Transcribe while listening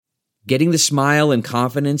Getting the smile and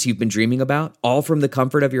confidence you've been dreaming about, all from the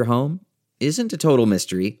comfort of your home, isn't a total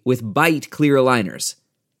mystery with Bite Clear Aligners.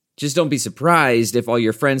 Just don't be surprised if all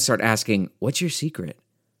your friends start asking, "What's your secret?"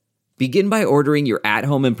 Begin by ordering your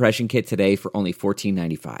at-home impression kit today for only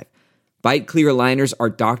 $14.95. Bite Clear Aligners are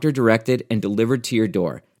doctor-directed and delivered to your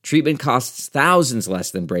door. Treatment costs thousands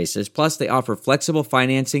less than braces, plus they offer flexible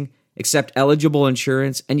financing, accept eligible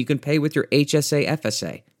insurance, and you can pay with your HSA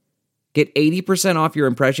FSA. Get 80% off your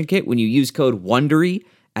impression kit when you use code WONDERY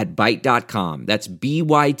at Byte.com. That's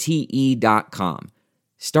BYTE.com.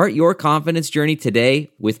 Start your confidence journey today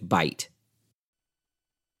with Byte.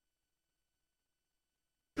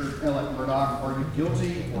 Murdaugh, are you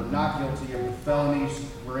guilty or not guilty of the felonies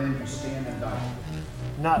wherein you stand indicted?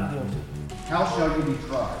 Not guilty. How shall you be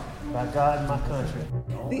tried? By God and my country.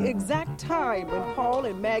 The exact time when Paul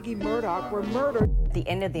and Maggie Murdaugh were murdered. At the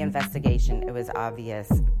end of the investigation, it was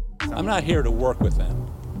obvious. I'm not here to work with them,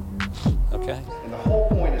 okay? And the whole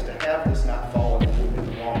point is to have this not fall into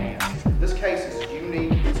the wrong hands. This case is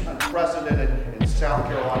unique, it's unprecedented in South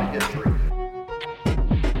Carolina history.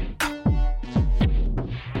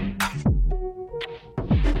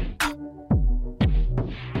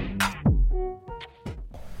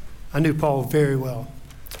 I knew Paul very well.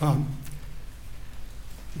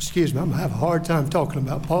 Excuse me, I'm gonna have a hard time talking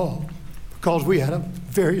about Paul because we had a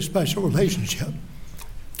very special relationship.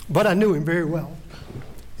 But I knew him very well,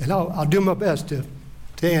 and I'll do my best to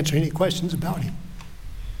answer any questions about him.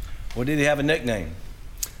 Well, did he have a nickname?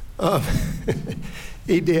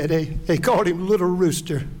 He did. They called him Little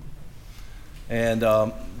Rooster. And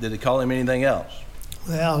did they call him anything else?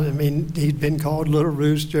 Well, I mean, he'd been called Little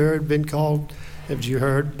Rooster, had been called, as you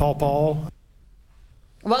heard, Paw Paw.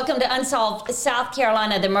 Welcome to Unsolved South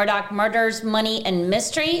Carolina, the Murdaugh Murders, Money, and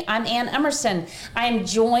Mystery. I'm Ann Emerson. I am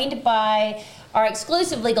joined by our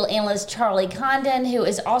exclusive legal analyst, Charlie Condon, who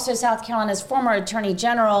is also South Carolina's former Attorney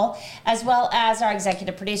General, as well as our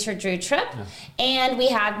executive producer, Drew Tripp. Yeah. And we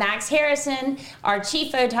have Max Harrison, our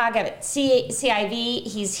chief photog at CIV.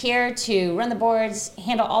 He's here to run the boards,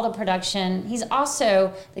 handle all the production. He's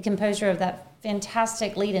also the composer of that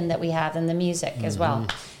fantastic lead-in that we have in the music as well.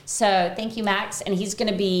 So thank you, Max. And he's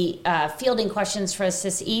going to be fielding questions for us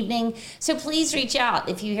this evening. So please reach out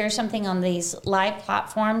if you hear something on these live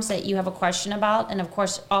platforms that you have a question about. And of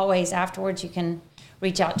course, always afterwards, you can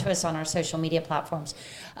reach out to us on our social media platforms.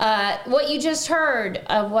 What you just heard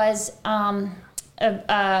was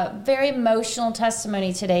a very emotional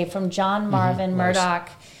testimony today from John Marvin Murdaugh,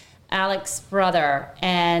 Alex's brother.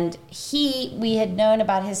 And we had known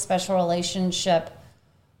about his special relationship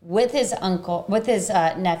with his uncle, with his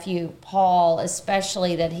nephew Paul,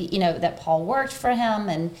 especially that that Paul worked for him,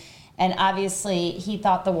 and obviously he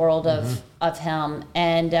thought the world of him,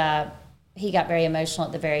 and he got very emotional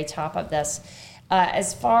at the very top of this.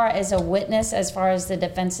 As far as a witness, as far as the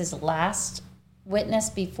defense's last witness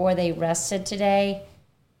before they rested today,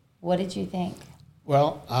 what did you think?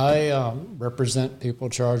 Well, I represent people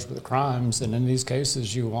charged with crimes, and in these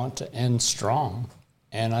cases you want to end strong,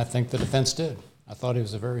 and I think the defense did. I thought he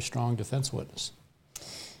was a very strong defense witness.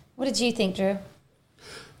 What did you think, Drew?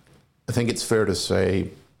 I think it's fair to say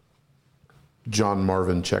John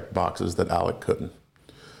Marvin checked boxes that Alec couldn't,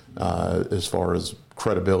 as far as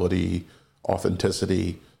credibility,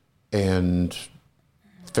 authenticity, and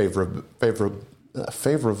favorability.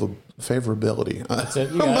 That's it.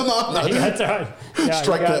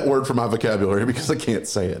 Strike that word from my vocabulary because I can't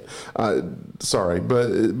say it. Sorry,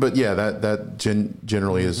 but yeah, that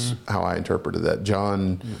generally is how I interpreted that.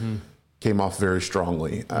 John came off very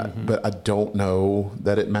strongly, but I don't know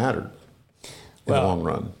that it mattered in the long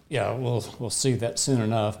run. Yeah, we'll see that soon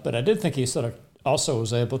enough. But I did think he sort of also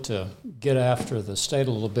was able to get after the state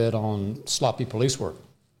a little bit on sloppy police work.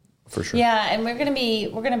 For sure. Yeah, and we're gonna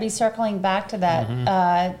be circling back to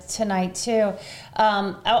that tonight too.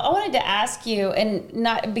 I wanted to ask you, and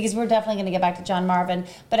not because we're definitely going to get back to John Marvin,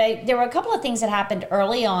 but there were a couple of things that happened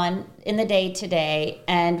early on in the day today,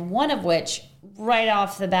 and one of which, right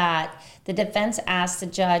off the bat, the defense asked the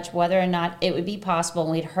judge whether or not it would be possible.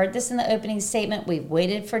 And we'd heard this in the opening statement. We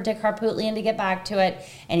waited for Dick Harpootlian to get back to it,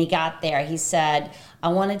 and he got there. He said, "I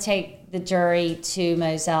want to take the jury to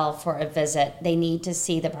Moselle for a visit. They need to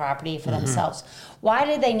see the property for themselves." Why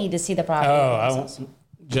did they need to see the property for themselves?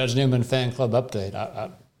 Judge Newman fan club update.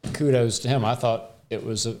 Kudos to him. I thought it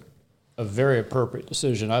was a very appropriate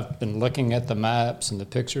decision. I've been looking at the maps and the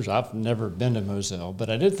pictures. I've never been to Moselle, but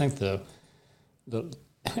I did think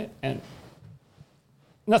and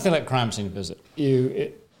nothing like crime scene visit.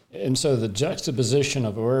 And so the juxtaposition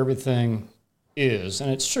of where everything is,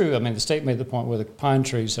 and it's true. I mean, the state made the point where the pine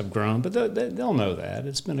trees have grown, but they'll know that.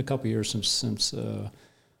 It's been a couple years since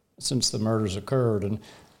since the murders occurred. And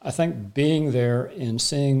I think being there and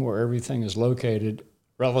seeing where everything is located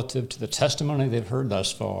relative to the testimony they've heard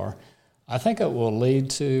thus far, I think it will lead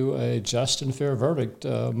to a just and fair verdict,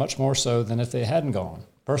 much more so than if they hadn't gone,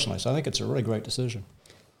 personally. So I think it's a really great decision.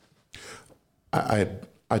 I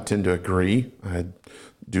tend to agree. I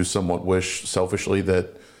do somewhat wish selfishly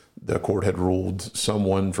that the court had ruled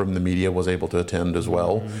someone from the media was able to attend as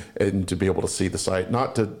well, and to be able to see the site,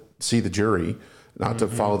 not to see the jury, not to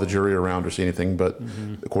follow the jury around or see anything, but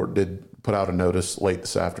the court did put out a notice late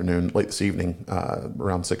this evening,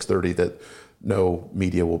 around 6:30, that no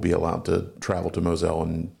media will be allowed to travel to Moselle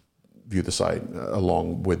and view the site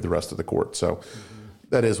along with the rest of the court. So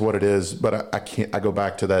that is what it is. But I go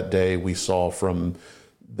back to that day we saw from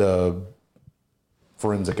the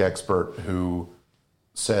forensic expert who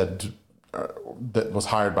said that was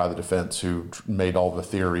hired by the defense, who made all the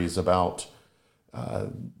theories about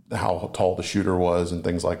how tall the shooter was and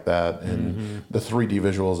things like that, and the 3D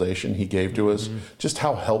visualization he gave to us, just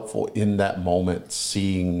how helpful in that moment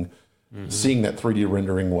seeing that 3D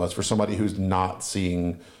rendering was for somebody who's not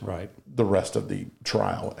seeing the rest of the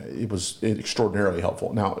trial. It was extraordinarily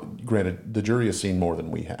helpful. Now, granted, the jury has seen more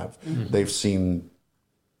than we have. They've seen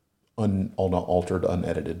unaltered,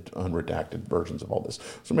 unedited, unredacted versions of all this.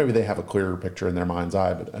 So maybe they have a clearer picture in their mind's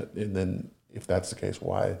eye. But and then if that's the case,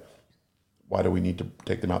 why do we need to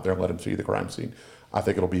take them out there and let them see the crime scene? I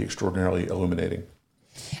think it'll be extraordinarily illuminating.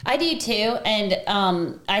 I do too, and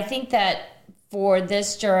I think that for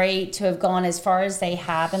this jury to have gone as far as they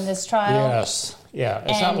have in this trial. Yes. Yeah.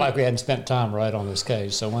 It's not like we hadn't spent time right on this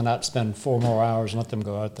case, so why not spend 4 more hours and let them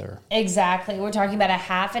go out there? Exactly. We're talking about a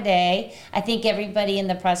half a day. I think everybody in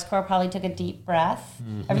the press corps probably took a deep breath.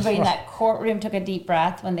 Everybody in that courtroom took a deep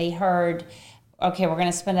breath when they heard, okay, we're going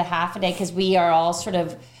to spend a half a day, because we are all sort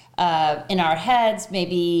of in our heads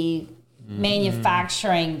maybe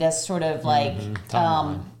manufacturing this sort of like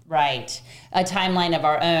a timeline of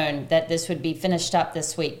our own, that this would be finished up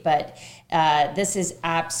this week. But this is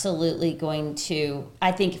absolutely going to,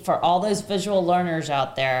 I think for all those visual learners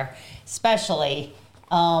out there especially,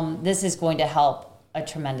 this is going to help a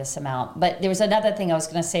tremendous amount. But there was another thing I was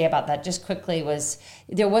going to say about that just quickly, was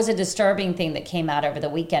there was a disturbing thing that came out over the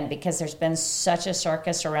weekend, because there's been such a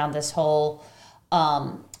circus around this whole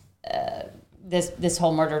this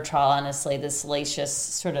whole murder trial, honestly, this salacious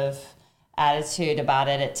sort of attitude about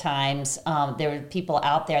it at times. There were people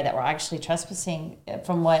out there that were actually trespassing,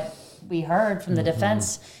 from what we heard from the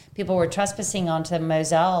defense. People were trespassing onto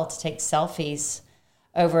Moselle to take selfies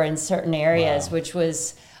over in certain areas, which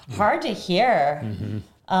was hard to hear,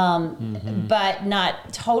 but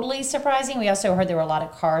not totally surprising. We also heard there were a lot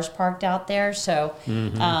of cars parked out there. So,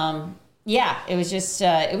 it was just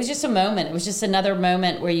a moment. It was just another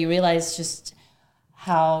moment where you realize just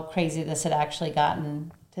how crazy this had actually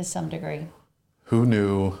gotten to some degree. Who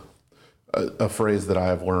knew? A phrase that I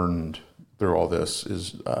have learned through all this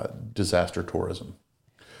is disaster tourism.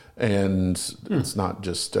 And it's not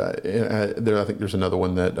just, I think there's another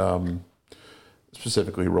one that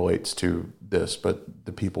specifically relates to this, but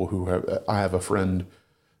the people who I have a friend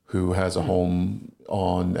who has a home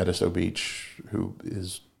on Edisto Beach, who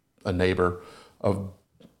is a neighbor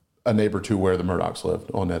to where the Murdaughs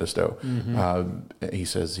lived on Edisto. He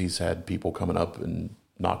says he's had people coming up and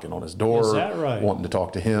knocking on his door, wanting to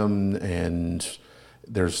talk to him, and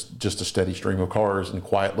there's just a steady stream of cars in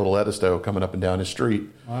quiet little Edisto coming up and down his street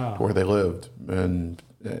to where they lived. And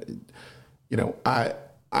I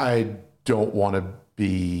don't want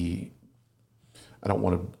to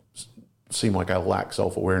seem like I lack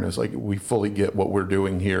self-awareness. Like, we fully get what we're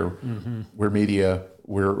doing here. We're media.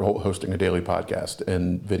 We're hosting a daily podcast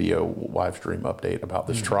and video live stream update about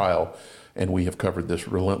this trial, and we have covered this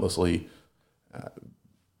relentlessly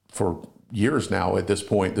for years now. At this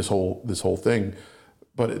point, this whole thing.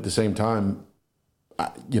 But at the same time,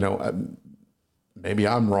 maybe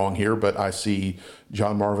I'm wrong here, but I see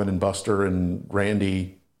John Marvin and Buster and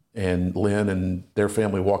Randy and Lynn and their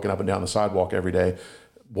family walking up and down the sidewalk every day,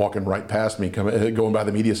 walking right past me, going by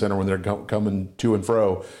the media center when they're coming to and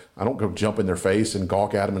fro. I don't go jump in their face and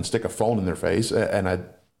gawk at them and stick a phone in their face. And I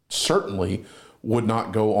certainly would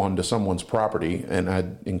not go onto someone's property. And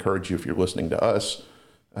I'd encourage you, if you're listening to us,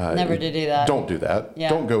 never to do that. Don't do that. Yeah.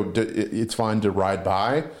 Don't go. It's fine to ride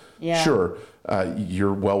by. Yeah. Sure.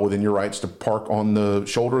 You're well within your rights to park on the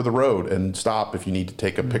shoulder of the road and stop if you need to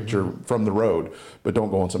take a picture from the road, but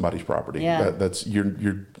don't go on somebody's property. Yeah. That's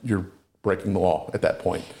you're breaking the law at that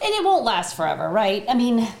point. And it won't last forever, right? I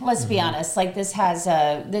mean, let's be honest. Like, this has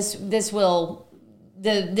this will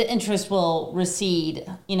the interest will recede,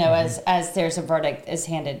 as there's a verdict is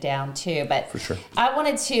handed down too. But for sure, I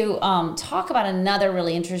wanted to talk about another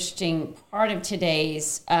really interesting part of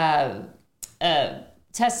today's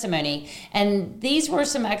testimony, and these were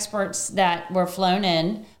some experts that were flown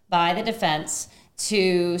in by the defense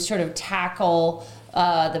to sort of tackle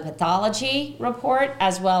the pathology report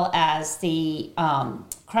as well as the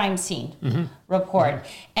crime scene report.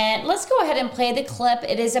 And let's go ahead and play the clip.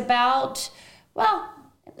 It is about, well,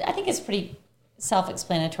 I think it's pretty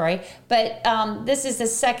self-explanatory, but this is the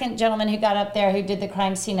second gentleman who got up there who did the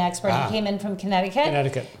crime scene expert. He came in from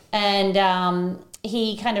Connecticut. And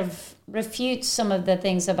he kind of refutes some of the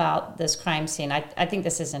things about this crime scene. I think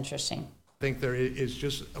this is interesting. I think there is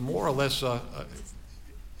just more or less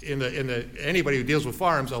anybody who deals with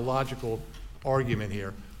firearms, a logical argument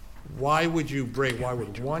here. Why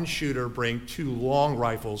would one shooter bring 2 long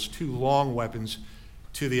rifles, 2 long weapons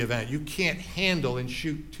to the event? You can't handle and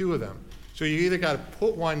shoot 2 of them. So you either got to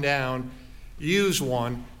put one down, use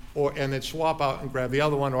one, and then swap out and grab the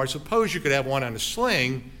other one. Or I suppose you could have one on a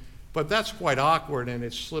sling, but that's quite awkward, and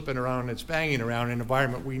it's slipping around and it's banging around in an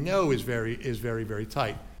environment we know is very, very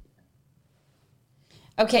tight.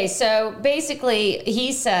 Okay, so basically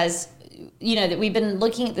he says, that we've been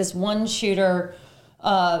looking at this one shooter,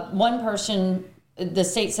 one person. The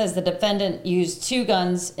state says the defendant used 2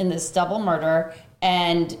 guns in this double murder,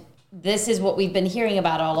 and this is what we've been hearing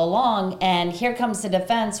about all along. And here comes the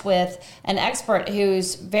defense with an expert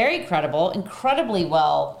who's very credible, incredibly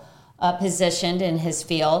well positioned in his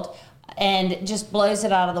field, and just blows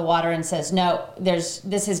it out of the water and says, no,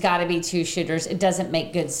 this has got to be 2 shooters. It doesn't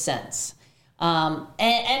make good sense.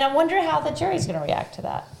 And I wonder how the jury's going to react to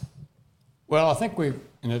that. Well, I think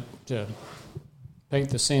to paint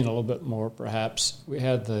the scene a little bit more, perhaps, we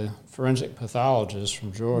had the forensic pathologist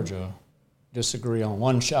from Georgia disagree on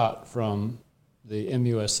one shot from the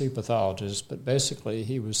MUSC pathologist, but basically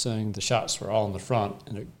he was saying the shots were all in the front,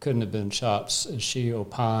 and it couldn't have been shots, as she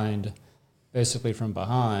opined, basically from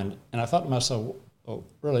behind. And I thought to myself, well,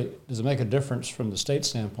 really, does it make a difference from the state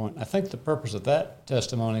standpoint? I think the purpose of that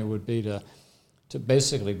testimony would be to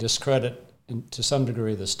basically discredit, to some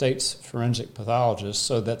degree, the state's forensic pathologist,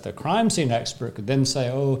 so that the crime scene expert could then say,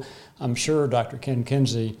 oh, I'm sure Dr. Ken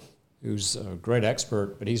Kinsey, who's a great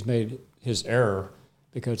expert, but he's made his error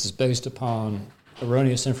because it's based upon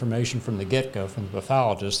erroneous information from the get-go, from the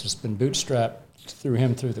pathologist. It's been bootstrapped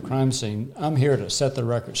through the crime scene. I'm here to set the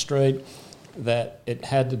record straight that it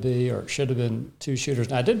had to be, or it should have been, 2 shooters.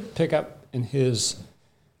 Now, I did pick up in his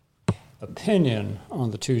opinion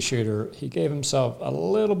on the 2-shooter, he gave himself a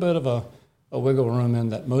little bit of a wiggle room in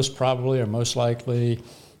that most probably or most likely,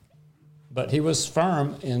 but he was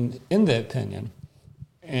firm in the opinion.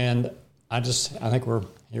 And I think we're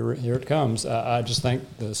here it comes. I just think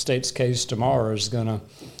the state's case tomorrow is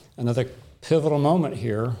another pivotal moment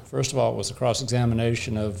here. First of all, it was a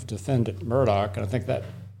cross-examination of defendant Murdaugh, and I think that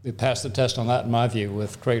we passed the test on that, in my view,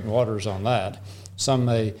 with Creighton Waters on that. Some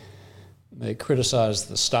may criticize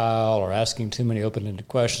the style or asking too many open-ended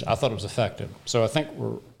questions. I thought it was effective. So I think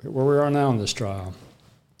we're where we are now in this trial.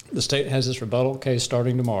 The state has this rebuttal case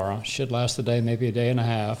starting tomorrow. Should last a day, maybe a day and a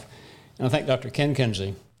half. And I think Dr. Ken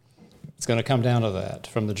Kinsey, it's going to come down to that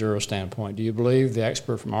from the juror standpoint. Do you believe the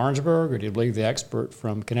expert from Orangeburg, or do you believe the expert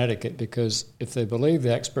from Connecticut? Because if they believe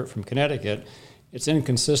the expert from Connecticut, it's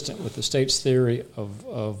inconsistent with the state's theory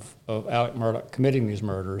of Alec Murdaugh committing these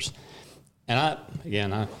murders. And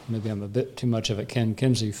maybe I'm a bit too much of a Ken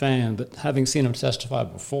Kinsey fan, but having seen him testify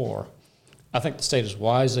before, I think the state is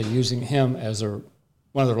wisely using him as one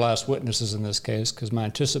of their last witnesses in this case, because my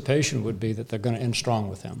anticipation would be that they're going to end strong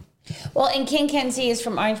with him. Well, and Ken Kinsey is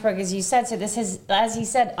from Orangeburg, as you said. So this is, as he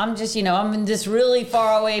said, I'm in this really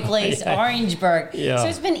far away place, Orangeburg. Yeah. So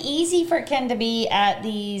it's been easy for Ken to be at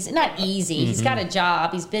these, not easy, he's got a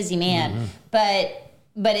job, he's a busy man, but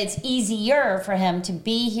it's easier for him to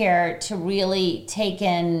be here to really take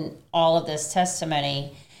in all of this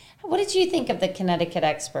testimony. What did you think of the Connecticut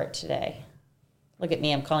expert today? Look at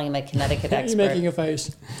me, I'm calling him a Connecticut expert. You're making a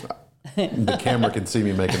face. The camera can see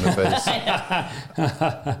me making the face.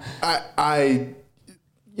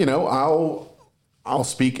 I'll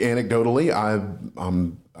speak anecdotally.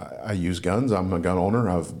 I use guns. I'm a gun owner.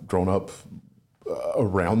 I've grown up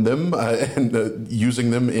around them and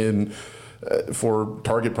using them for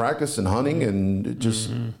target practice and hunting and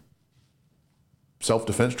just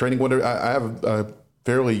self-defense training. Whatever. I have a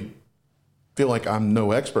fairly, feel like I'm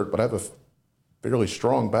no expert, but I have a fairly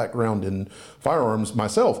strong background in firearms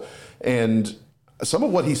myself. And some of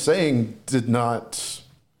what he's saying did not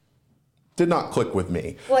click with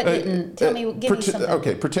me. What didn't? Tell me, give me something.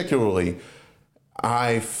 Okay, particularly,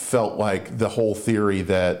 I felt like the whole theory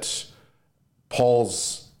that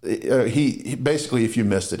he basically, if you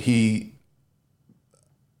missed it, he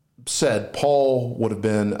said Paul would have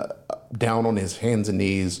been down on his hands and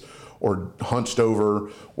knees or hunched over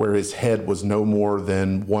where his head was no more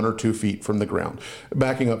than 1 or 2 feet from the ground.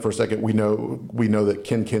 Backing up for a second, we know that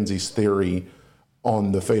Ken Kinsey's theory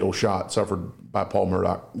on the fatal shot suffered by Paul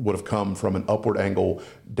Murdaugh would have come from an upward angle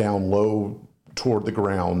down low toward the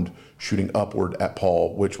ground, shooting upward at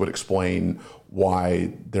Paul, which would explain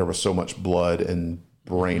why there was so much blood and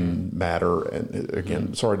brain matter. And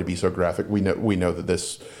again, sorry to be so graphic. We know that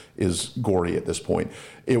this is gory at this point.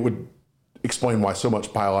 It would explain why so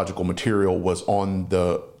much biological material was on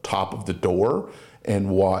the top of the door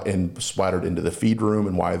and splattered into the feed room,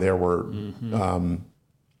 and why there were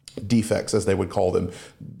defects, as they would call them,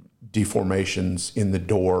 deformations in the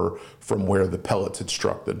door from where the pellets had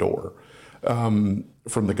struck the door. From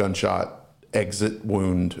the gunshot exit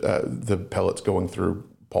wound, the pellets going through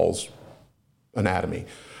Paul's anatomy,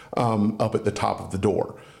 up at the top of the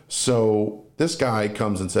door. So this guy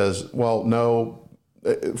comes and says, well, no,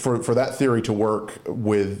 for that theory to work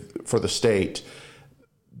for the state,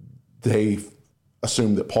 they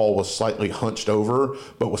assumed that Paul was slightly hunched over,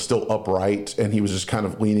 but was still upright, and he was just kind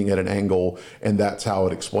of leaning at an angle, and that's how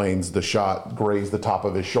it explains the shot grazed the top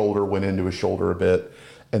of his shoulder, went into his shoulder a bit,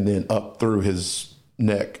 and then up through his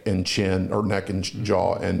neck and chin, or neck and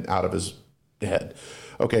jaw, and out of his head.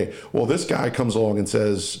 Okay, well, this guy comes along and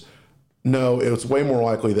says, no, it's way more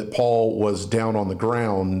likely that Paul was down on the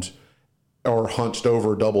ground or hunched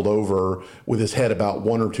over, doubled over, with his head about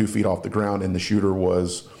 1 or 2 feet off the ground, and the shooter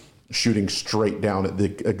was shooting straight down at the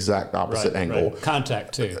exact opposite angle. Right.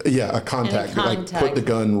 Contact, too. Yeah, a contact. Like put the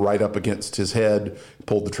gun right up against his head,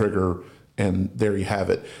 pulled the trigger, and there you have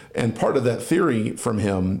it. And part of that theory from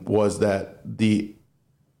him was that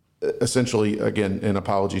essentially, again, and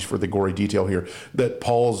apologies for the gory detail here, that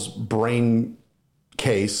Paul's brain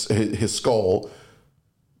case, his skull,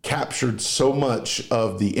 captured so much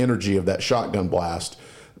of the energy of that shotgun blast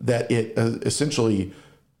that it essentially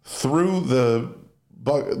threw the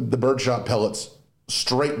birdshot pellets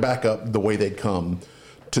straight back up the way they'd come,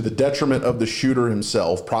 to the detriment of the shooter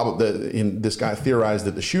himself. This guy theorized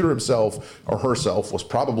that the shooter himself or herself was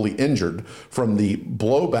probably injured from the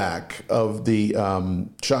blowback of the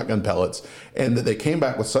shotgun pellets, and that they came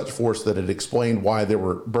back with such force that it explained why there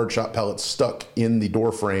were birdshot pellets stuck in the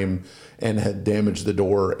door frame and had damaged the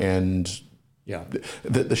door, and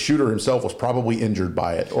the shooter himself was probably injured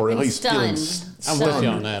by it, or at least feeling stunned. I'm with you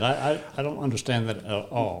on that. I don't understand that at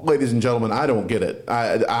all. Ladies and gentlemen, I don't get it.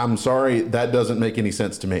 I'm sorry, that doesn't make any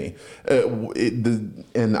sense to me.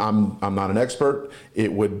 And I'm not an expert.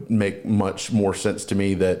 It would make much more sense to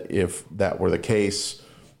me that if that were the case,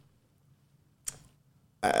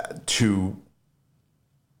 to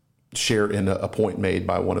share in a point made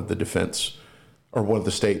by one of the defense or one of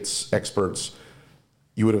the state's experts,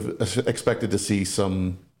 you would have expected to see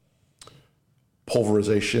some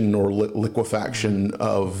pulverization or liquefaction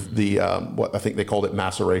of the what I think they called it,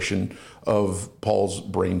 maceration of Paul's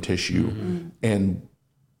brain tissue, and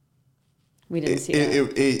we didn't see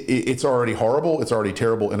that. It's already horrible. It's already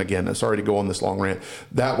terrible. And again, sorry to go on this long rant.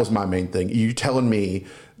 That was my main thing. You telling me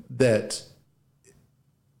that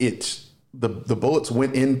the bullets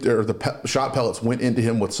went in, or the shot pellets went into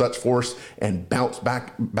him with such force and bounced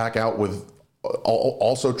back out with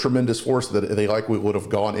also tremendous force that they likely would have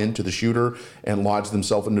gone into the shooter and lodged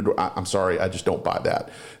themselves in the door. I'm sorry, I just don't buy that.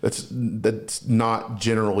 That's not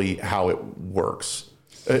generally how it works.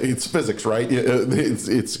 It's physics, right?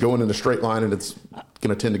 It's going in a straight line, and it's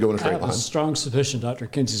going to tend to go in a straight line. I have a strong suspicion Dr.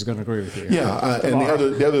 Kinsey's going to agree with you. Yeah, and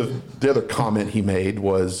the other comment he made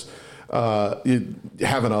was, having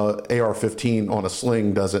an AR-15 on a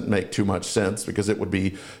sling doesn't make too much sense, because it would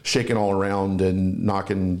be shaking all around and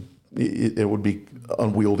knocking. It would be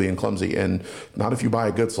unwieldy and clumsy, and not if you buy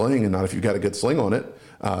a good sling, and not if you've got a good sling on it.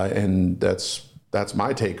 And that's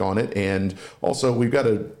my take on it. And also, we've got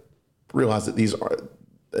to realize that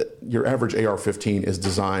your average AR-15 is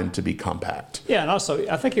designed to be compact. Yeah, and also,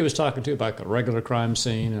 I think he was talking too about a regular crime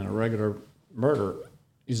scene and a regular murder.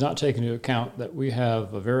 He's not taking into account that we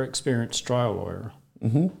have a very experienced trial lawyer,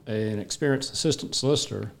 an experienced assistant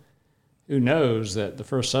solicitor, who knows that the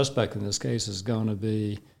first suspect in this case is going to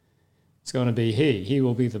be. It's going to be he. He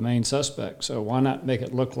will be the main suspect. So why not make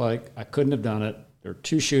it look like I couldn't have done it? There are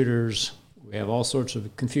two shooters. We have all sorts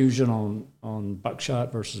of confusion on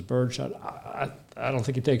buckshot versus birdshot. I don't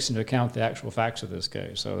think he takes into account the actual facts of this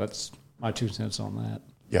case. So that's my 2 cents on that.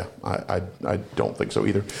 Yeah, I don't think so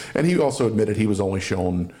either. And he also admitted he was only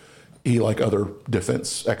shown he, like other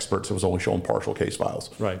defense experts, was only showing partial case files.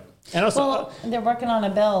 Right. And also, well, they're working on a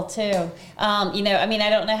bill too. I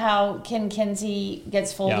don't know how Ken Kinsey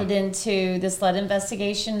gets folded into the SLED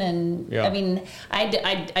investigation, and I mean,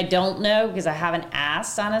 I don't know because I haven't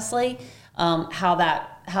asked honestly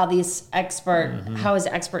how his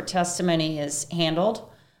expert testimony is handled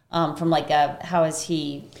from how is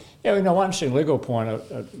he. Yeah, one interesting legal point,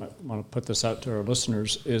 I want to put this out to our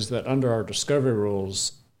listeners, is that under our discovery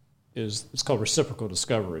rules, it's called reciprocal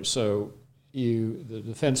discovery. So the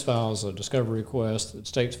defense files a discovery request, the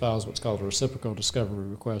state files what's called a reciprocal discovery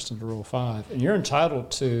request under Rule 5, and you're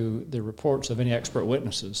entitled to the reports of any expert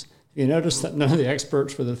witnesses. You notice that none of the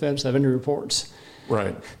experts for the defense have any reports.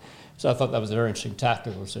 Right. So I thought that was a very interesting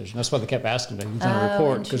tactical decision. That's why they kept asking me, who's on a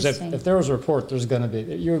report? Because if there was a report,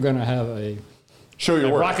 you're going to have a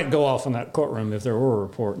rocket go off in that courtroom if there were a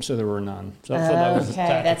report, and so there were none. So I thought that was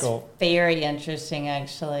tactical. That's very interesting,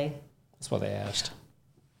 actually. That's what they asked.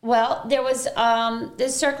 Well, there was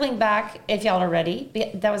this circling back, if y'all are ready.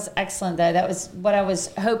 That was excellent, though. That was what I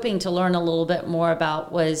was hoping to learn a little bit more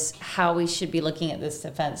about, was how we should be looking at this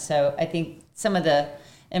defense. So I think some of the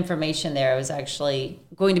information there was actually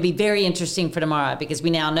going to be very interesting for tomorrow, because we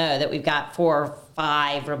now know that we've got 4 or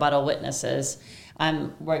 5 rebuttal witnesses.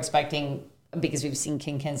 We're expecting, because we've seen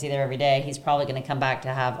Ken Kinsey there every day, he's probably going to come back to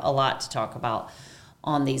have a lot to talk about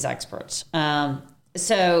on these experts.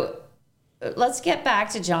 So let's get back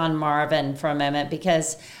to John Marvin for a moment,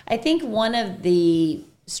 because I think one of the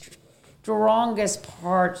strongest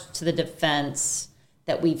parts to the defense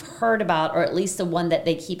that we've heard about, or at least the one that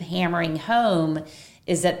they keep hammering home,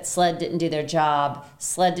 is that SLED didn't do their job.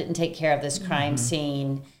 SLED didn't take care of this crime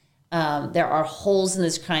scene. There are holes in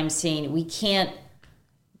this crime scene.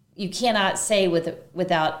 You cannot say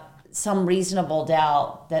without some reasonable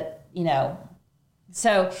doubt that,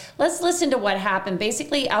 So let's listen to what happened.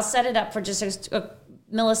 Basically, I'll set it up for just a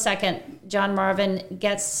millisecond. John Marvin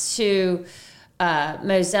gets to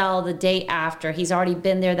Moselle the day after. He's already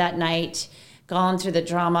been there that night, gone through the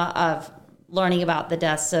drama of learning about the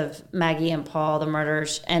deaths of Maggie and Paul, the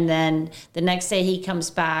murders. And then the next day he comes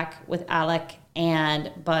back with Alec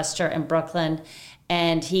and Buster in Brooklyn.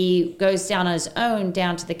 And he goes down on his own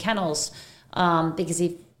down to the kennels because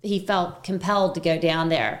he felt compelled to go down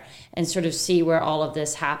there and sort of see where all of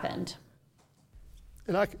this happened.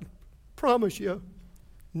 And I can promise you,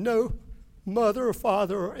 no mother or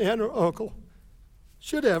father or aunt or uncle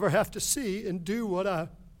should ever have to see and do what I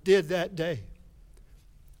did that day.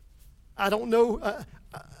 I don't know,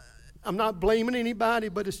 I'm not blaming anybody,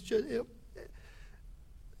 but it's just,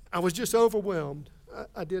 I was just overwhelmed.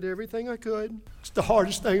 I did everything I could. It's the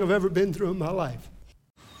hardest thing I've ever been through in my life.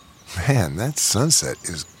 Man, that sunset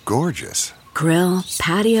is gorgeous. Grill,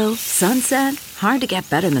 patio, sunset. Hard to get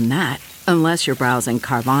better than that. Unless you're browsing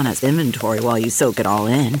Carvana's inventory while you soak it all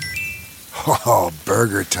in. Oh,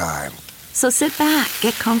 burger time. So sit back,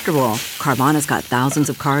 get comfortable. Carvana's got thousands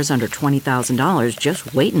of cars under $20,000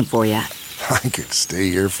 just waiting for you. I could stay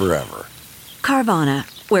here forever. Carvana,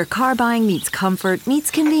 where car buying meets comfort meets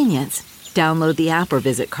convenience. Download the app or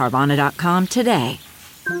visit Carvana.com today.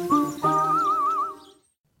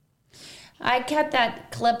 I cut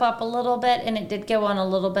that clip up a little bit, and it did go on a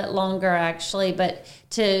little bit longer, actually. But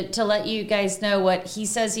to let you guys know what he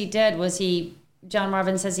says he did was John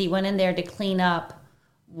Marvin says he went in there to clean up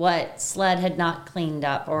what SLED had not cleaned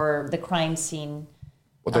up, or the crime scene.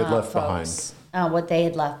 What they'd left behind. What they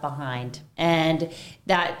had left behind. And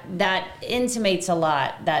that intimates a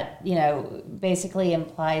lot. That, basically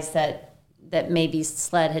implies that maybe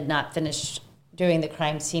SLED had not finished doing the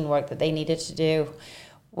crime scene work that they needed to do.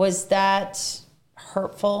 Was that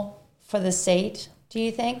hurtful for the state, do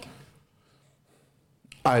you think?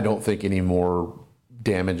 I don't think any more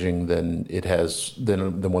damaging than it has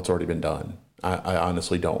than what's already been done. I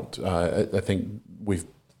honestly don't. I think we've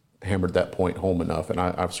hammered that point home enough, and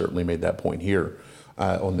I've certainly made that point here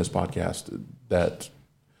on this podcast, that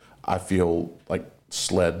I feel like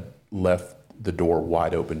SLED left the door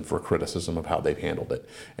wide open for criticism of how they've handled it.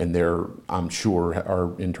 And there, I'm sure,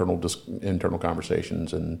 are internal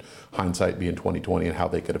conversations, and hindsight being 20/20, and how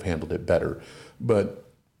they could have handled it better. But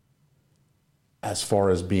as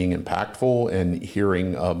far as being impactful and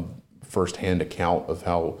hearing a firsthand account of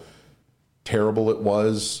how terrible it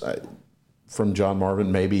was from John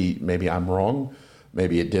Marvin, maybe I'm wrong.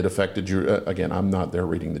 Maybe it did affect the jury. Again, I'm not there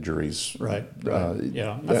reading the juries. Right.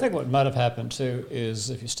 Yeah. I think what might have happened, too, is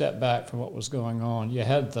if you step back from what was going on, you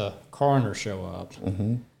had the coroner show up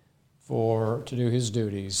to do his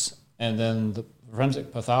duties, and then the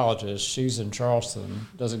forensic pathologist, she's in Charleston,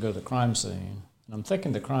 doesn't go to the crime scene. And I'm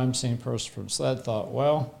thinking the crime scene person from SLED thought,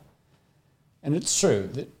 well, and it's true,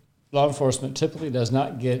 that law enforcement typically does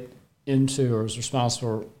not get into or is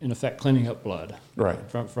responsible for, in effect, cleaning up blood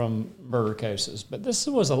from murder cases. But this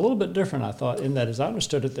was a little bit different, I thought, in that, as I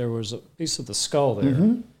understood it, there was a piece of the skull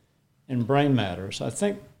there and brain matter. So I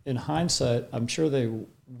think, in hindsight, I'm sure they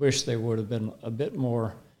wish they would have been a bit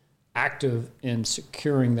more active in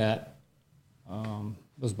securing that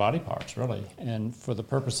those body parts, really, and for the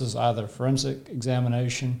purposes either forensic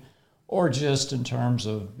examination or just in terms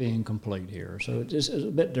of being complete here. So it's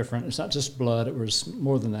a bit different. It's not just blood. It was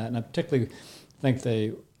more than that. And I particularly think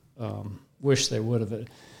they wish they would have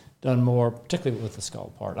done more, particularly with the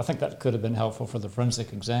skull part. I think that could have been helpful for the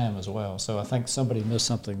forensic exam as well. So I think somebody missed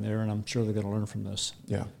something there, and I'm sure they're going to learn from this.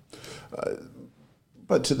 Yeah.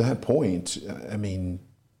 But to that point, I mean,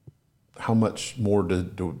 how much more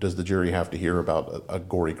does the jury have to hear about a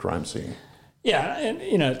gory crime scene? Yeah,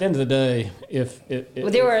 and at the end of the day,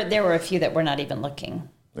 there were a few that were not even looking.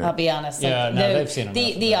 Yeah. I'll be honest. Yeah, they've seen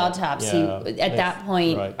the autopsy. At that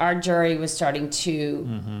point, our jury was starting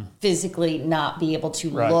to physically not be able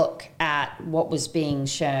to look at what was being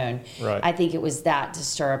shown. Right. I think it was that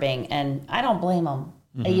disturbing, and I don't blame them.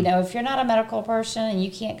 If you're not a medical person and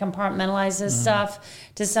you can't compartmentalize this stuff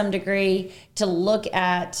to some degree, to look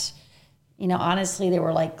at. Honestly, there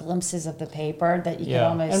were like glimpses of the paper that you could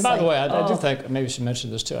almost. And by the way, I do think, maybe she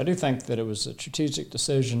mentioned this too, I do think that it was a strategic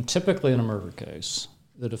decision, typically in a murder case.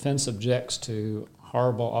 The defense objects to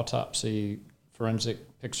horrible autopsy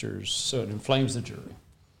forensic pictures, so it inflames the jury.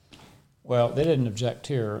 Well, they didn't object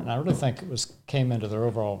here, and I really think it came into their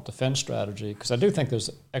overall defense strategy, because I do think those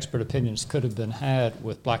expert opinions could have been had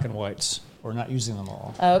with black and whites or not using them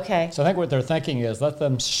all. Okay. So I think what they're thinking is let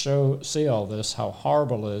them see all this, how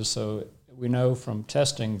horrible it is, so we know from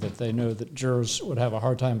testing that they know that jurors would have a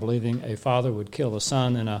hard time believing a father would kill a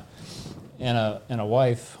son and a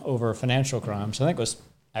wife over a financial crime. So I think it was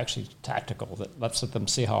actually tactical that let's let them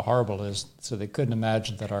see how horrible it is, so they couldn't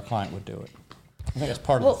imagine that our client would do it. I think that's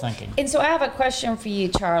part of the thinking. And so I have a question for you,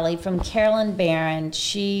 Charlie, from Carolyn Barron.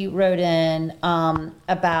 She wrote in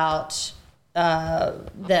about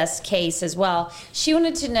this case as well. She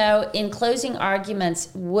wanted to know, in closing arguments,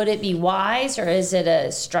 would it be wise or is it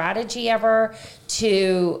a strategy ever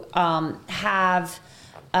to have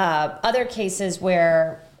other cases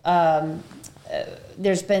where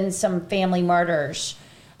there's been some family murders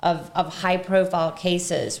of high-profile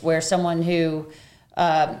cases where someone who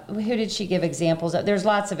did she give examples of? There's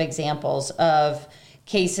lots of examples of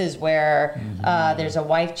cases where there's a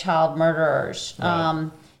wife-child murderers.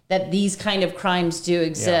 Right. That these kind of crimes do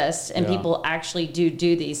exist, and people actually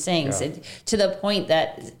do these things. And to the point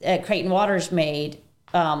that Creighton Waters made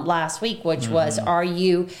last week, which was, are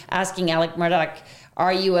you asking Alec Murdaugh,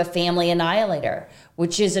 are you a family annihilator?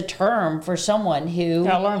 Which is a term for someone who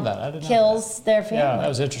I learned that. I didn't kills know that. their family. Yeah, that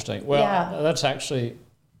was interesting. Well, that's actually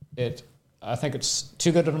it. I think it's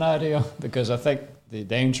too good of an idea, because I think the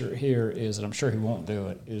danger here is, and I'm sure he won't do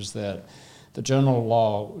it, is that the general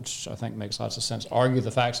law, which I think makes lots of sense, argue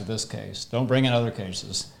the facts of this case. Don't bring in other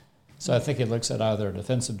cases. So I think he looks at either a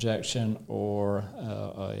defense objection or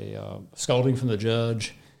a scolding from the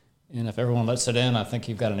judge. And if everyone lets it in, I think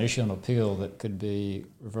you've got an issue on appeal that could be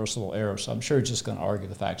reversible error. So I'm sure he's just going to argue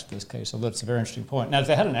the facts of this case. So that's a very interesting point. Now, if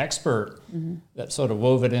they had an expert that sort of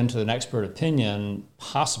wove it into an expert opinion,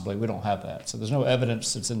 possibly. We don't have that. So there's no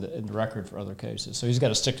evidence that's in the record for other cases. So he's got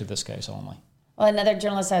to stick to this case only. Well, another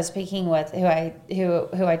journalist I was speaking with, who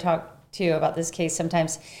I talk to about this case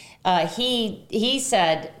sometimes, he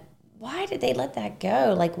said, why did they let that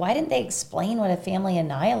go? Like, why didn't they explain what a family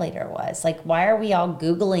annihilator was? Like, why are we all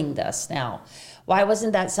Googling this now? Why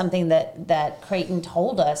wasn't that something that Creighton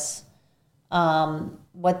told us?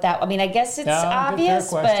 What that? I mean, I guess it's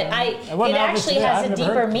obvious, but it actually has a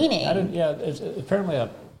deeper meaning. It's apparently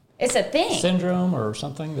it's a thing. Syndrome or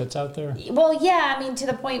something that's out there? Well, yeah, I mean, to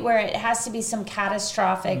the point where it has to be some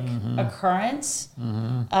catastrophic occurrence.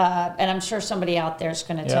 And I'm sure somebody out there is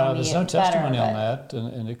going to tell me there's no testimony on that.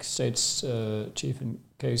 And it states chief and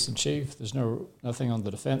case in chief. There's nothing on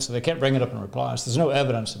the defense. So they can't bring it up in replies. There's no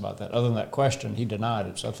evidence about that. Other than that question, he denied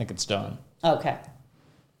it. So I think it's done. Okay.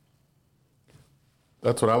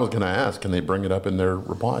 That's what I was going to ask. Can they bring it up in their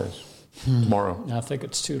replies? Tomorrow. I think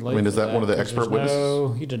it's too late. I mean, is that one of the expert witnesses?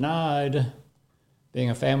 No, he denied being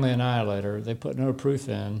a family annihilator. They put no proof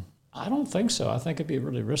in. I don't think so. I think it'd be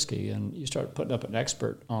really risky. And you start putting up an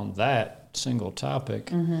expert on that single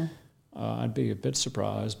topic, I'd be a bit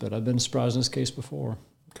surprised. But I've been surprised in this case before.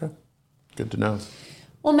 Okay. Good to know.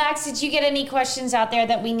 Well, Max, did you get any questions out there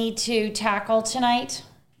that we need to tackle tonight?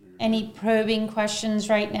 Any probing questions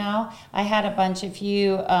right now? I had a bunch of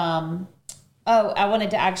you Oh, I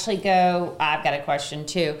wanted to actually go. I've got a question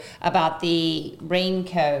too about the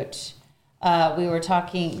raincoat. We were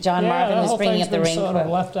talking. John Marvin was bringing up the raincoat. Sort of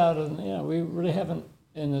left out, and we really haven't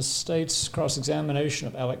in the state's cross-examination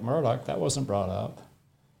of Alec Murdaugh. That wasn't brought up.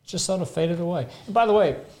 It just sort of faded away. And by the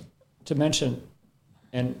way, to mention,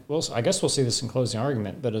 and I guess we'll see this in closing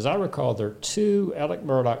argument. But as I recall, Alec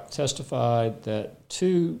Murdaugh testified that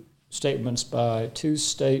 2 statements by 2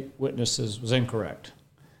 state witnesses was incorrect.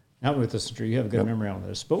 Help me with this, Drew. You have a good memory on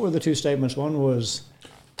this. What were the 2 statements? One was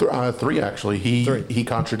 3 actually. He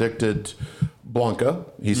contradicted Blanca.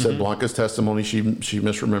 He said Blanca's testimony she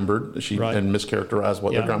misremembered and mischaracterized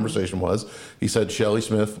what their conversation was. He said Shelley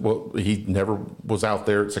Smith, he never was out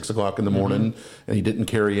there at 6 o'clock in the morning, and he didn't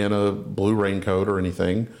carry in a blue raincoat or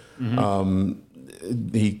anything.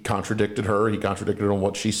 He contradicted her. He contradicted on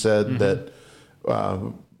what she said that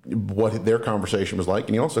what their conversation was like,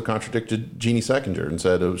 and he also contradicted Jeannie Seckinger and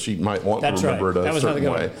said she might want to remember it a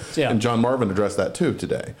certain way. Yeah. And John Marvin addressed that too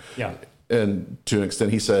today. Yeah. And to an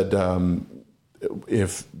extent, he said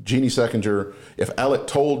if Alec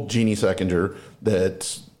told Jeannie Seckinger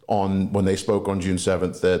that when they spoke on June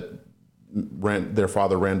 7th that their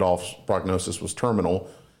father Randolph's prognosis was terminal,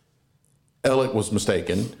 Alec was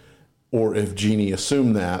mistaken, or if Jeannie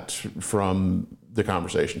assumed that from the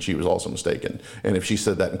conversation, she was also mistaken. And if she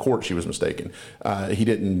said that in court, she was mistaken. He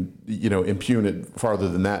didn't, impugn it farther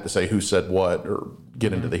than that to say who said what or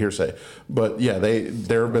get into the hearsay. But yeah,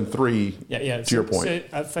 there have been 3, to your point.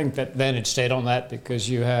 I think that advantage stayed on that because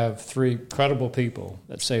you have 3 credible people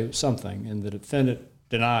that say something and the defendant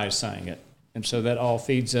denies saying it. And so that all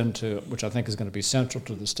feeds into, which I think is going to be central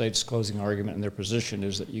to the state's closing argument, and their position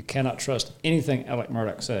is that you cannot trust anything Alec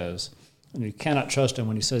Murdaugh says. And you cannot trust him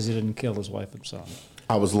when he says he didn't kill his wife and son.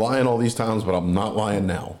 I was lying all these times, but I'm not lying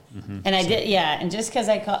now. And I did, and just because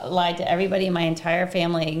I lied to everybody in my entire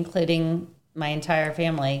family, including my entire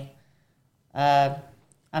family,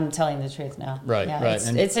 I'm telling the truth now. Right.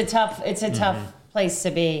 It's a tough place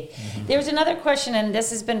to be. There's another question, and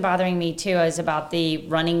this has been bothering me too, is about the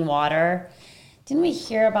running water. Didn't we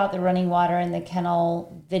hear about the running water in the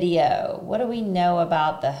kennel video? What do we know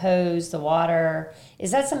about the hose, the water?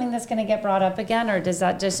 Is that something that's going to get brought up again, or does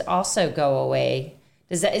that just also go away?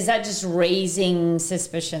 Is that just raising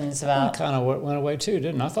suspicions about? It kind of went away too,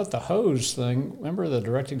 didn't it? I thought the hose thing, remember the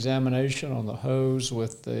direct examination on the hose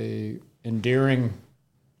with the endearing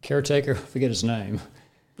caretaker, I forget his name.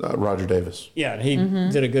 Roger Davis. Yeah, and he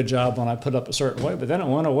did a good job when I put up a certain way, but then it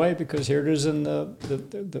went away because here it is in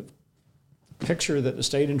the picture that the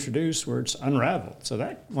state introduced where it's unraveled. So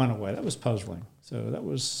that went away. That was puzzling. So that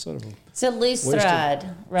was sort of it's a loose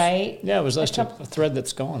thread, right? Yeah, it was a thread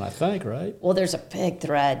that's gone, I think, right? Well, there's a big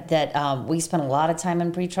thread that we spent a lot of time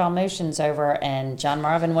in pretrial motions over, and John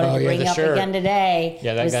Marvin wanted to bring up again today.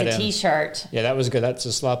 Yeah, that was got the in. T-shirt. Yeah, that was good. That's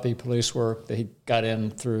the sloppy police work that he got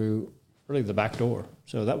in through really the back door.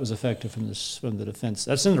 So that was effective from the defense.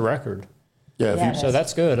 That's in the record. Yeah, so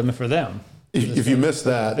that's good. I mean, for them. If you missed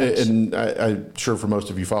that, and I'm sure for most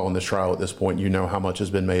of you following this trial at this point, you know how much has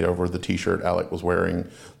been made over the T-shirt Alec was wearing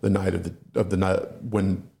the night of the night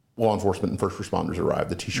when law enforcement and first responders arrived.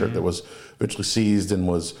 The T-shirt that was eventually seized and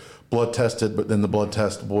was blood tested, but then the blood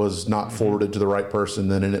test was not forwarded to the right person.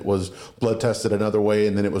 Then it was blood tested another way,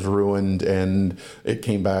 and then it was ruined, and it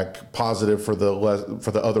came back positive for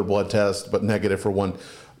the other blood test, but negative for one.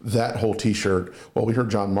 That whole T-shirt. Well, we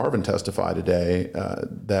heard John Marvin testify today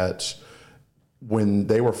that when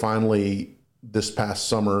they were finally this past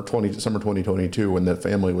summer 2022, when the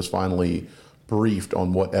family was finally briefed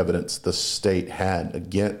on what evidence the state had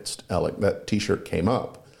against Alec, that T-shirt came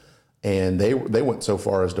up, and they went so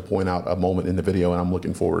far as to point out a moment in the video, and I'm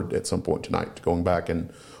looking forward at some point tonight to going back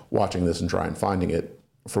and watching this and try and finding it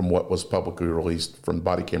from what was publicly released from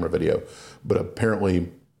body camera video. But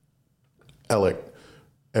apparently Alec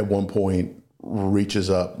at one point reaches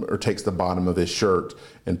up or takes the bottom of his shirt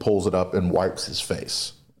and pulls it up and wipes his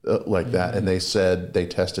face like that. And they said they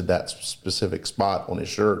tested that specific spot on his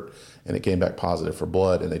shirt and it came back positive for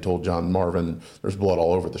blood. And they told John Marvin there's blood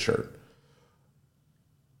all over the shirt.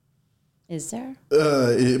 Is there?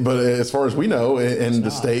 But as far as we know, and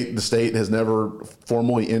the state has never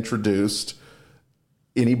formally introduced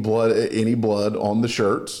any blood on the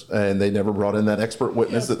shirts, and they never brought in that expert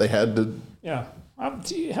witness that they had to. Yeah.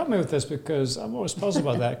 Help me with this because I'm always puzzled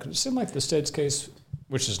by that because it seemed like the state's case,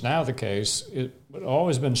 which is now the case, it would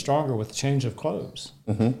always been stronger with the change of clothes,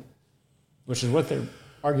 which is what they're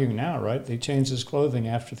arguing now, right? They changed his clothing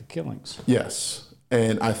after the killings. Yes,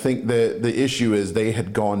 and I think that the issue is they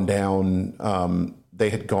had gone down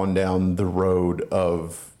the road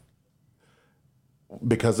of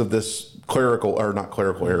because of this not clerical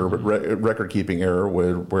error, but record keeping error,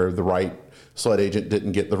 where the right SLED agent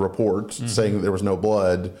didn't get the report saying that there was no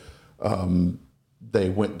blood, they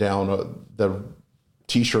went down the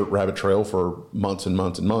T-shirt rabbit trail for months and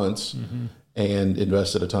months and months, and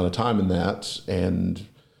invested a ton of time in that. And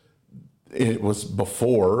it was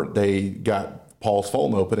before they got Paul's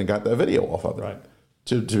phone open and got that video off of it, right?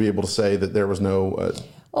 To be able to say that there was no.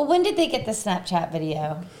 Well, when did they get the Snapchat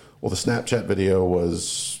video? Well, the Snapchat video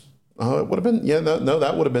was. It would have been. Yeah, no,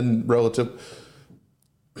 that would have been relative.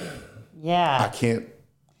 Yeah. I can't.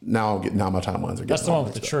 Now my timelines are getting. That's the one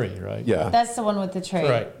with the tree, right? Yeah. That's the one with the tree.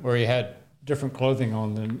 Right, where he had different clothing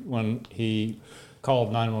on than when he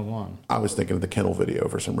called 911. I was thinking of the kennel video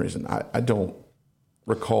for some reason. I don't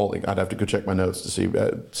recall. I'd have to go check my notes to see.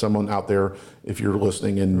 Someone out there, if you're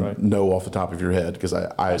listening and know off the top of your head, because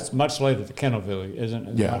It's much later, the kennel video, isn't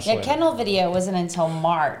it? Yeah. The kennel video wasn't until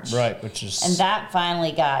March. Right, which is... And that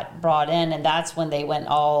finally got brought in, and that's when they went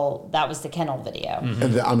that was the kennel video.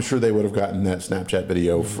 And I'm sure they would have gotten that Snapchat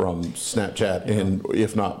video from Snapchat, and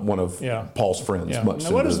if not one of Paul's friends. Yeah. Much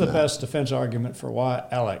Now, what is the that. best defense argument for why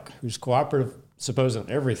Alec, who's cooperative,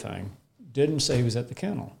 supposedly everything, didn't say he was at the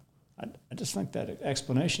kennel? I just think that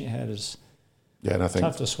explanation you had is and I think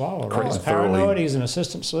tough to swallow. Right? He's paranoid. He's an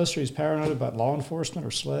assistant solicitor. He's paranoid about law enforcement or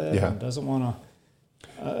SLED and doesn't want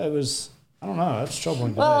to. It was, I don't know, that's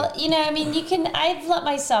troubling. Well, I've let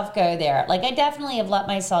myself go there. Like, I definitely have let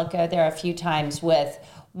myself go there a few times with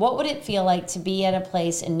what would it feel like to be at a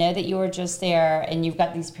place and know that you were just there and you've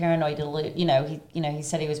got these paranoid, he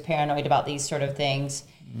said he was paranoid about these sort of things.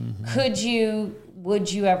 Would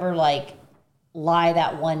you ever lie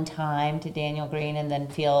that one time to Daniel Green and then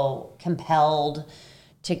feel compelled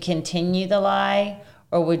to continue the lie?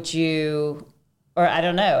 Or would you, or I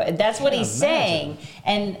don't know. That's what he's saying.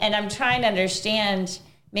 And I'm trying to understand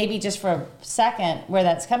maybe just for a second where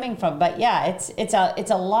that's coming from. But yeah, it's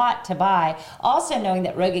a lot to buy. Also knowing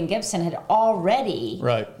that Rogan Gibson had already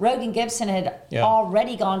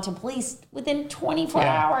gone to police within 24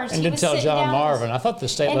 hours. And did tell John Marvin. I thought the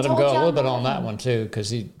state let him go a little bit on that one too,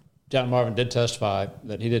 because John Marvin did testify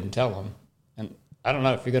that he didn't tell him. And I don't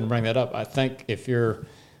know if you're going to bring that up. I think if you're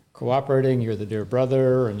cooperating, you're the dear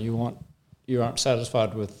brother, and you aren't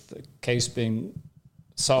satisfied with the case being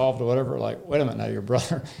solved or whatever, wait a minute, now your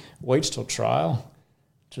brother waits till trial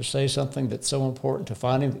to say something that's so important to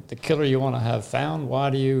finding the killer you want to have found. Why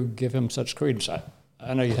do you give him such credence?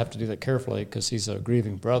 I know you have to do that carefully because he's a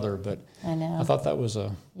grieving brother, but I know. I thought that was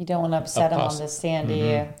you don't want to upset him on the stand, do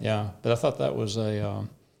you? Yeah, but I thought that was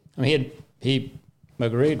he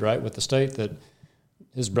agreed, right, with the state that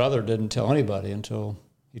his brother didn't tell anybody until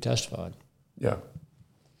he testified. Yeah.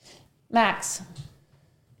 Max.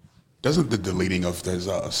 Doesn't the deleting of his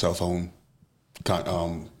cell phone absolutely.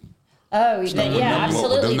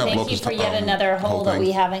 Thank Thank you for yet another hole that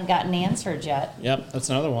we haven't gotten answered yet. Yep, that's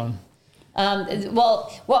another one.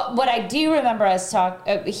 What I do remember us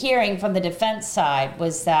hearing from the defense side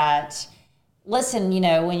was that, listen,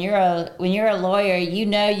 when you're a lawyer,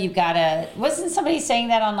 you've got to. Wasn't somebody saying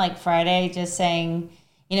that on Friday? Just saying,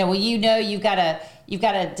 you've got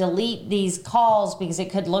to delete these calls because it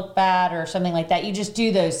could look bad or something like that. You just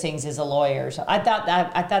do those things as a lawyer. So I thought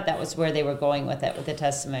that was where they were going with it with the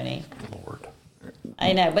testimony. Lord,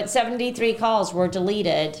 I know, but 73 calls were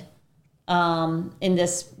deleted in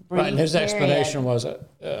this brief right, and his period. explanation was,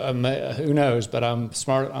 who knows? But I'm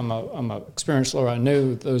smart. I'm a experienced lawyer. I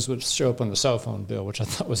knew those would show up on the cell phone bill, which I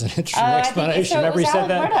thought was an interesting explanation. It was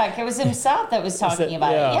said Alec Murdaugh. It was himself that was talking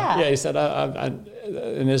about it. Yeah. He said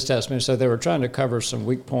in his testimony, so they were trying to cover some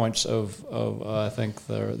weak points of I think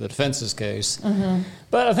the defense's case. Mm-hmm.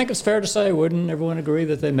 But I think it's fair to say, wouldn't everyone agree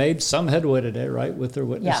that they made some headway today, right, with their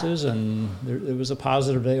witnesses, and it was a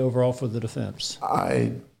positive day overall for the defense.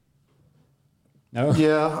 No?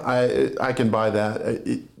 Yeah, I can buy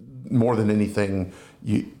that. More than anything,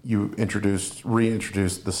 you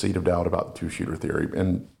reintroduced the seed of doubt about the two-shooter theory.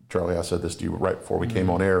 And Charlie, I said this to you right before we came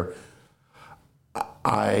on air.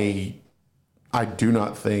 I do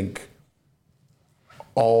not think,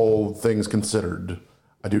 all things considered,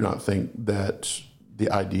 I do not think that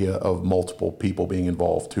the idea of multiple people being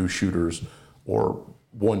involved, two shooters, or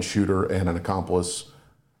one shooter and an accomplice,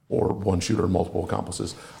 or one shooter and multiple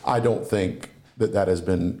accomplices, I don't think that has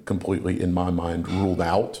been completely, in my mind, ruled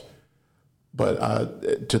out.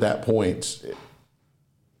 But to that point,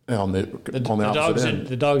 on the opposite end,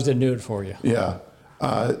 the dogs didn't do it for you. Yeah,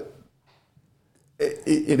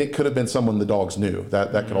 it could have been someone the dogs knew.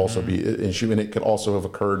 That could also be an issue, and it could also have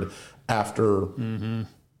occurred after,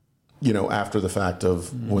 after the fact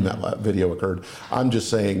of when that video occurred. I'm just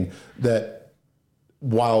saying that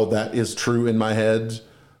while that is true in my head,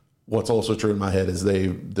 what's also true in my head is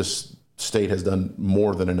this state has done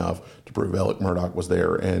more than enough to prove Alec Murdaugh was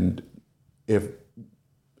there. And if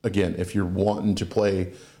you're wanting to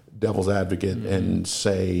play devil's advocate and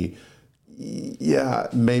say, yeah,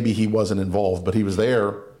 maybe he wasn't involved, but he was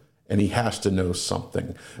there and he has to know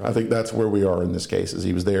something. Right. I think that's where we are in this case, is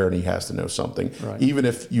he was there and he has to know something. Right. Even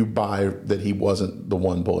if you buy that he wasn't the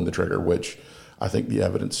one pulling the trigger, which I think the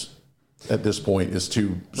evidence at this point is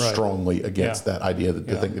too strongly against that idea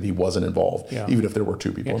to think that he wasn't involved, even if there were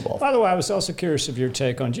two people involved. By the way, I was also curious of your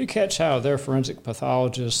take on, did you catch how their forensic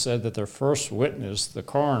pathologist said that their first witness, the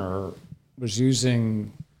coroner, was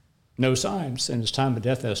using no signs in his time of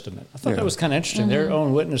death estimate? I thought that was kind of interesting. Their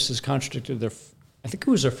own witnesses contradicted their, I think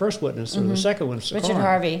it was their first witness or the second witness, the Richard coroner.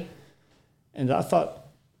 Harvey. And I thought,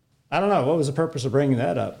 I don't know, what was the purpose of bringing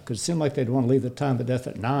that up? Because it seemed like they'd want to leave the time of death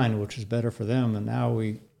at 9, which is better for them, and now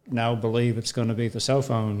we believe it's going to be the cell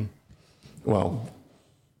phone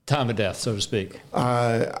time of death, so to speak.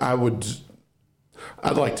 I'd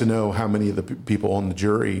like to know how many of the people on the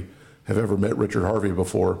jury have ever met Richard Harvey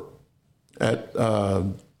before. That'd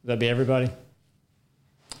be everybody?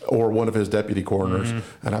 Or one of his deputy coroners,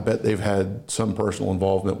 and I bet they've had some personal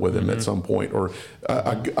involvement with him at some point, or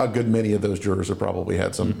a good many of those jurors have probably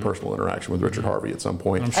had some personal interaction with Richard Harvey at some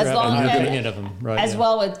point. I'm sure an opinion of him, right? As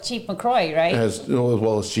well with Chief McCroy, right? As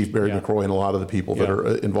well as Chief Barry McCroy and a lot of the people that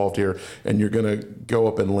are involved here. And you're going to go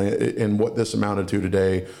up and land, and what this amounted to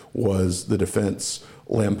today was the defense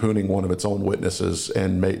lampooning one of its own witnesses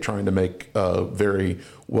and trying to make a very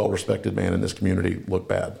well-respected man in this community look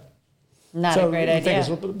bad. Not a great idea. I think it's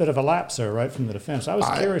a little bit of a lapse there, right, from the defense. I was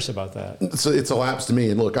curious about that. So it's a lapse to me.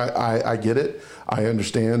 And look, I get it. I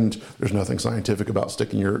understand there's nothing scientific about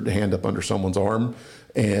sticking your hand up under someone's arm.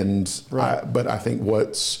 But I think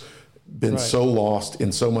what's been so lost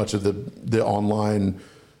in so much of the online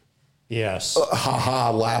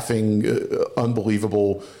laughing,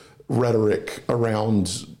 unbelievable rhetoric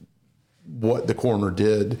around what the coroner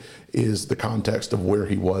did is the context of where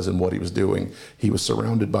he was and what he was doing. He was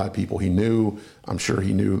surrounded by people he knew. I'm sure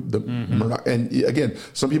he knew the Murdaugh. And again,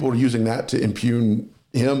 some people are using that to impugn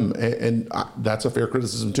him, and that's a fair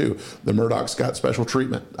criticism too. The Murdaughs got special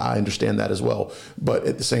treatment. I understand that as well. But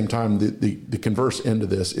at the same time, the converse end of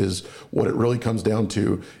this is what it really comes down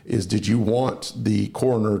to is, did you want the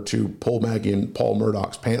coroner to pull Maggie and Paul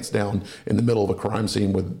Murdaugh's pants down in the middle of a crime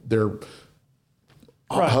scene with their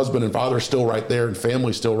husband and father still right there, and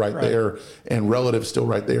family still right there, and relatives still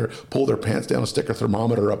right there, pull their pants down and stick a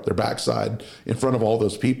thermometer up their backside in front of all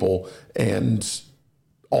those people? And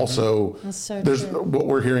also, what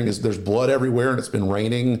we're hearing is there's blood everywhere, and it's been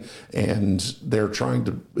raining, and they're trying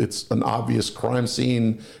to, it's an obvious crime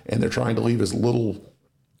scene, and they're trying to leave as little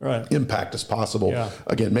impact as possible.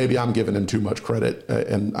 Again, maybe I'm giving them too much credit,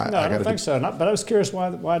 and I don't think so. But I was curious why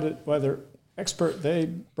their expert they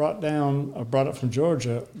brought up from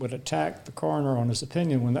Georgia would attack the coroner on his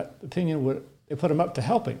opinion when that opinion they put him up to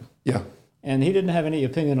helping. Yeah. And he didn't have any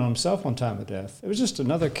opinion on himself on time of death. It was just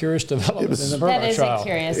another curious development in the Murdaugh trial. That is a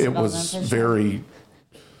curious it development.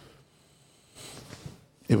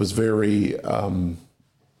 was very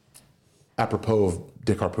apropos of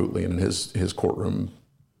Dick Harpootlian and his courtroom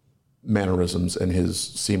mannerisms and his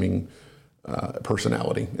seeming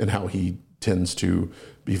personality, and how he tends to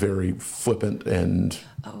be very flippant and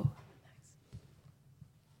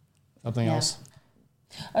something else.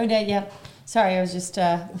 Oh, yeah. Sorry, I was just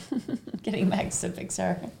getting back to the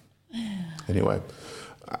Pixar. Anyway,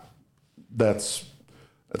 that's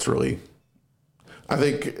really, I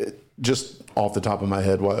think, just off the top of my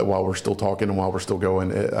head, while we're still talking and while we're still going,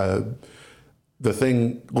 the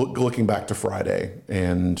thing, looking back to Friday,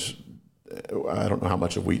 and I don't know how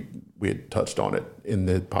much we had touched on it in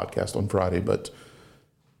the podcast on Friday, but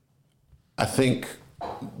I think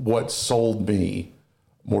what sold me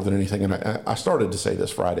more than anything, and I started to say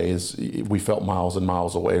this Friday, is we felt miles and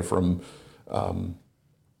miles away from,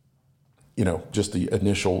 just the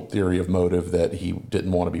initial theory of motive that he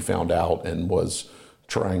didn't want to be found out and was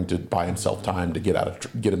trying to buy himself time to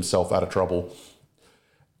get himself out of trouble.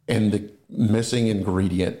 And the missing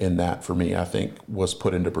ingredient in that, for me, I think, was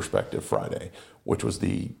put into perspective Friday, which was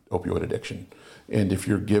the opioid addiction. And if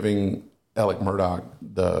you're giving Alec Murdaugh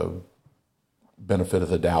the benefit of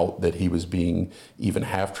the doubt that he was being even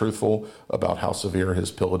half truthful about how severe his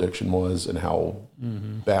pill addiction was and how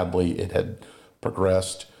badly it had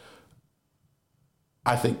progressed,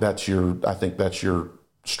 I think that's your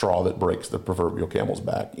straw that breaks the proverbial camel's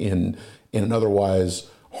back in an otherwise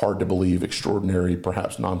hard to believe, extraordinary,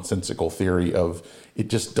 perhaps nonsensical theory of it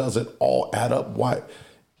just doesn't all add up. Why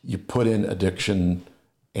you put in addiction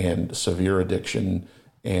and severe addiction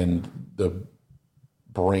and the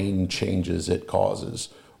brain changes it causes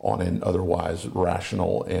on an otherwise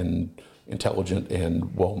rational and intelligent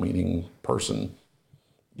and well-meaning person.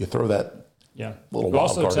 You throw that little wild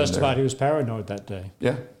also card in testified there. he was paranoid that day.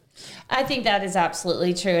 Yeah. I think that is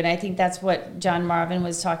absolutely true, and I think that's what John Marvin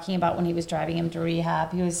was talking about when he was driving him to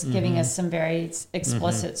rehab. He was giving us some very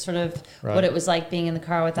explicit sort of what it was like being in the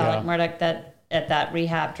car with Alec Murdaugh at that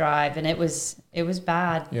rehab drive, and it was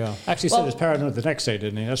bad. Yeah, actually said he was paranoid the next day,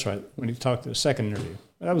 didn't he? That's right, when he talked to the second interview.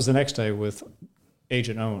 That was the next day with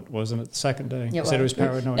Agent Owen, wasn't it? The second day? He said he was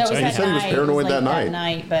paranoid. No, it was he that said he was night. paranoid It was that late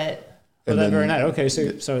night. But And that then- very night. Okay,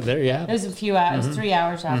 so there you have it was a few hours, 3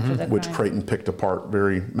 hours after the which crime. Creighton picked apart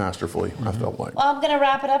very masterfully, I felt like. Well, I'm going to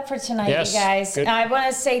wrap it up for tonight, Yes, you guys. good. I want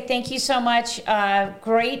to say thank you so much.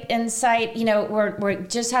 Great insight. You know, we're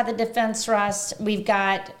just had the defense rest. We've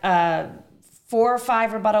got 4 or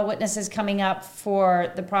 5 rebuttal witnesses coming up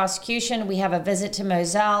for the prosecution. We have a visit to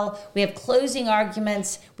Moselle. We have closing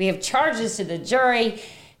arguments. We have charges to the jury.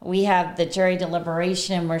 We have the jury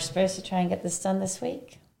deliberation. We're supposed to try and get this done this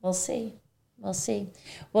week. We'll see. We'll see.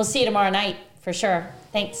 We'll see you tomorrow night for sure.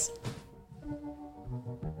 Thanks.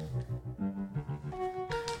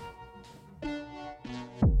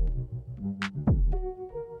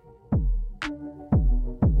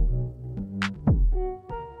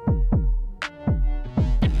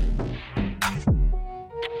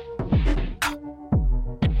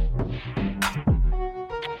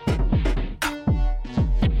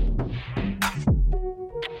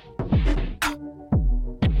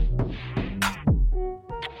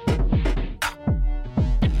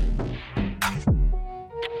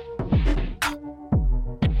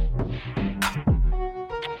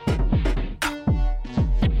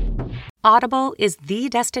 Audible is the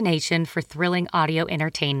destination for thrilling audio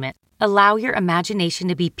entertainment. Allow your imagination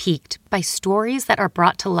to be piqued by stories that are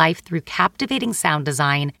brought to life through captivating sound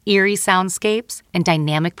design, eerie soundscapes, and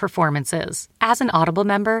dynamic performances. As an Audible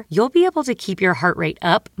member, you'll be able to keep your heart rate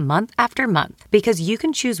up month after month because you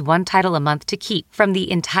can choose one title a month to keep from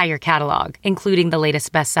the entire catalog, including the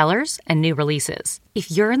latest bestsellers and new releases. If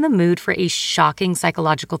you're in the mood for a shocking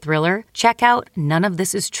psychological thriller, check out None of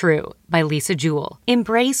This Is True by Lisa Jewell.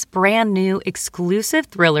 Embrace brand new exclusive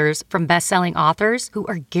thrillers from best-selling authors who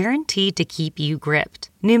are guaranteed to keep you gripped.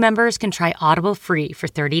 New members can try Audible free for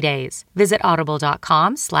 30 days. Visit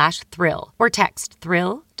audible.com/thrill or text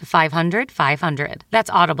thrill to 500-500. That's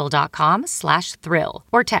audible.com/thrill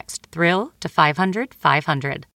or text thrill to 500-500.